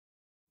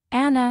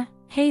Anna,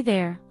 hey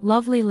there,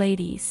 lovely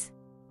ladies.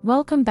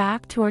 Welcome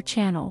back to our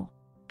channel.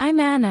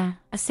 I'm Anna,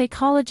 a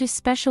psychologist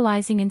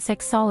specializing in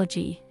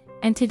sexology,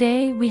 and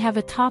today we have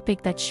a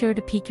topic that's sure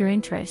to pique your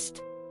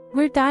interest.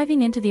 We're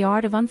diving into the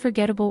art of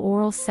unforgettable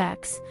oral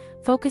sex,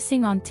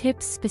 focusing on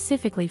tips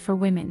specifically for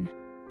women.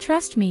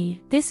 Trust me,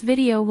 this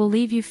video will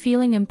leave you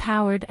feeling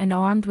empowered and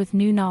armed with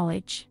new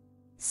knowledge.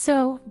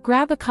 So,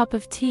 grab a cup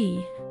of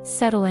tea,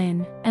 settle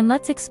in, and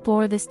let's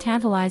explore this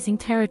tantalizing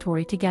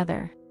territory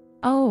together.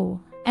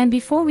 Oh, and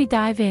before we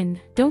dive in,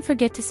 don't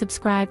forget to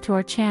subscribe to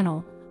our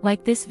channel,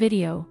 like this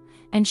video,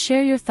 and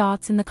share your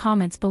thoughts in the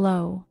comments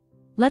below.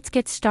 Let's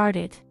get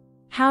started.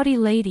 Howdy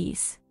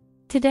ladies.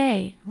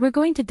 Today, we're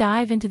going to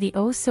dive into the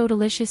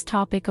oh-so-delicious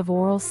topic of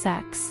oral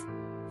sex.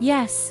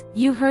 Yes,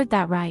 you heard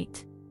that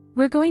right.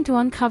 We're going to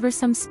uncover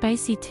some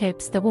spicy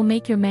tips that will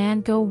make your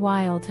man go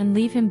wild and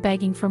leave him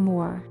begging for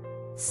more.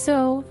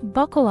 So,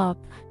 buckle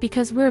up,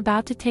 because we're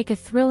about to take a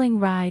thrilling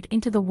ride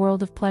into the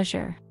world of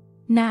pleasure.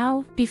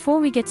 Now, before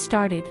we get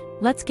started,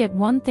 let's get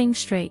one thing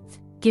straight: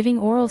 giving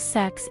oral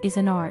sex is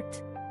an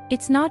art.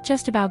 It's not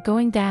just about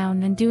going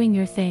down and doing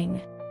your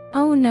thing.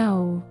 Oh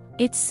no,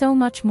 it's so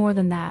much more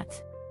than that.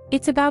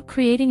 It's about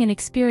creating an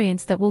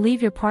experience that will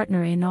leave your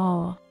partner in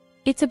awe.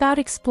 It's about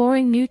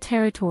exploring new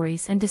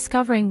territories and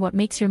discovering what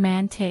makes your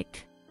man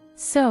tick.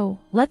 So,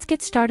 let's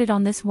get started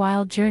on this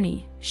wild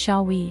journey,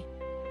 shall we?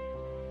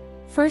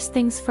 First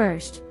things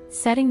first,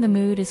 setting the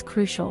mood is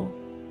crucial.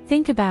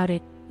 Think about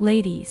it,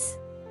 ladies.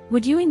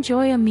 Would you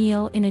enjoy a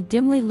meal in a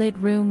dimly lit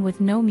room with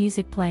no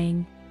music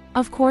playing?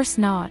 Of course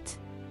not.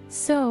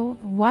 So,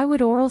 why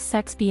would oral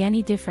sex be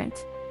any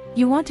different?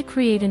 You want to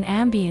create an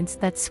ambience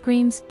that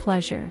screams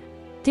pleasure.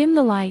 Dim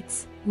the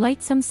lights,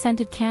 light some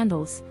scented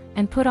candles,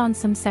 and put on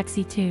some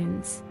sexy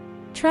tunes.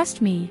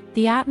 Trust me,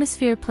 the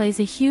atmosphere plays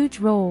a huge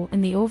role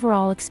in the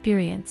overall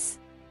experience.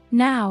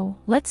 Now,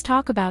 let's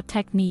talk about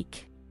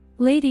technique.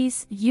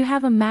 Ladies, you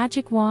have a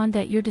magic wand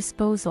at your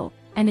disposal,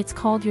 and it's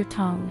called your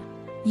tongue.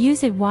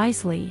 Use it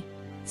wisely.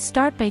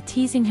 Start by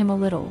teasing him a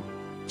little.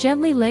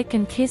 Gently lick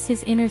and kiss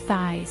his inner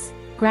thighs,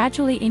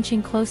 gradually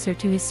inching closer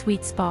to his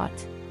sweet spot.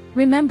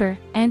 Remember,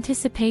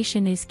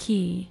 anticipation is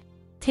key.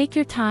 Take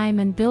your time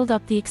and build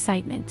up the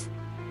excitement.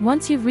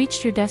 Once you've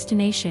reached your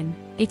destination,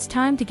 it's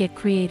time to get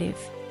creative.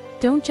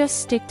 Don't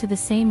just stick to the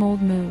same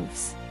old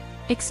moves.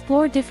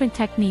 Explore different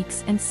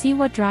techniques and see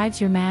what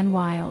drives your man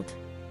wild.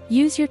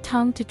 Use your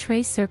tongue to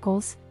trace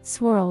circles,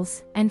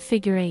 swirls, and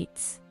figure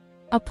eights.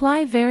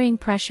 Apply varying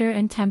pressure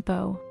and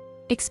tempo.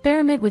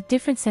 Experiment with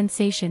different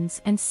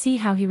sensations and see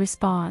how he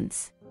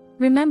responds.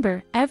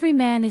 Remember, every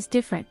man is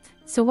different,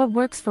 so what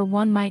works for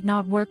one might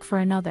not work for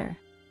another.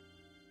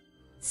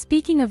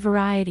 Speaking of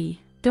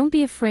variety, don't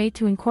be afraid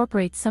to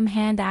incorporate some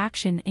hand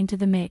action into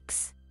the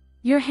mix.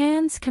 Your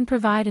hands can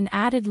provide an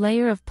added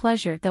layer of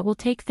pleasure that will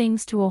take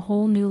things to a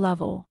whole new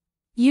level.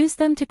 Use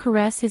them to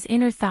caress his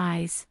inner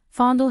thighs,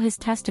 fondle his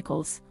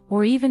testicles,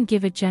 or even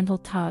give a gentle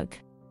tug.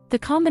 The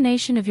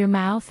combination of your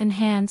mouth and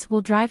hands will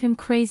drive him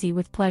crazy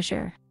with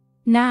pleasure.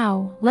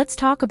 Now, let's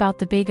talk about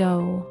the big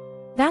O.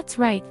 That's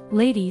right,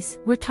 ladies,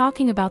 we're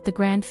talking about the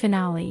grand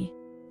finale.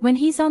 When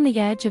he's on the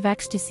edge of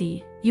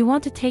ecstasy, you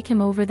want to take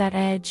him over that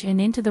edge and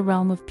into the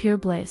realm of pure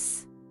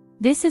bliss.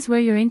 This is where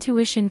your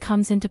intuition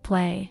comes into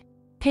play.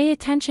 Pay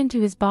attention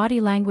to his body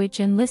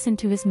language and listen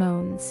to his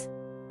moans.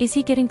 Is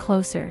he getting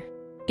closer?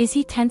 Is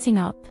he tensing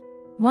up?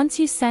 Once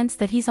you sense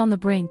that he's on the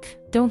brink,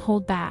 don't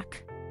hold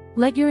back.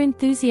 Let your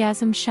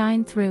enthusiasm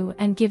shine through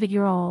and give it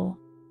your all.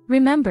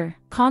 Remember,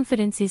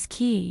 confidence is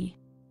key.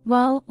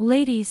 Well,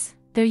 ladies,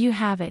 there you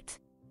have it.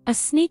 A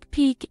sneak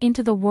peek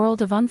into the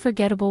world of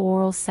unforgettable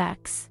oral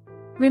sex.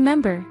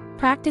 Remember,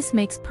 practice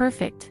makes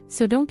perfect,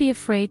 so don't be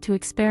afraid to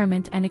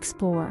experiment and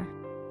explore.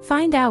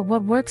 Find out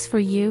what works for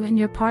you and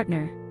your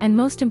partner, and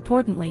most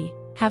importantly,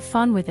 have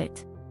fun with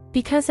it.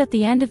 Because at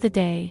the end of the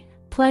day,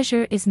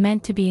 pleasure is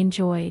meant to be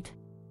enjoyed.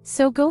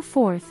 So go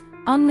forth,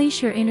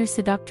 unleash your inner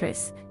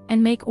seductress,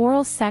 and make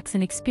oral sex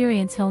an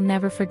experience he'll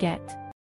never forget.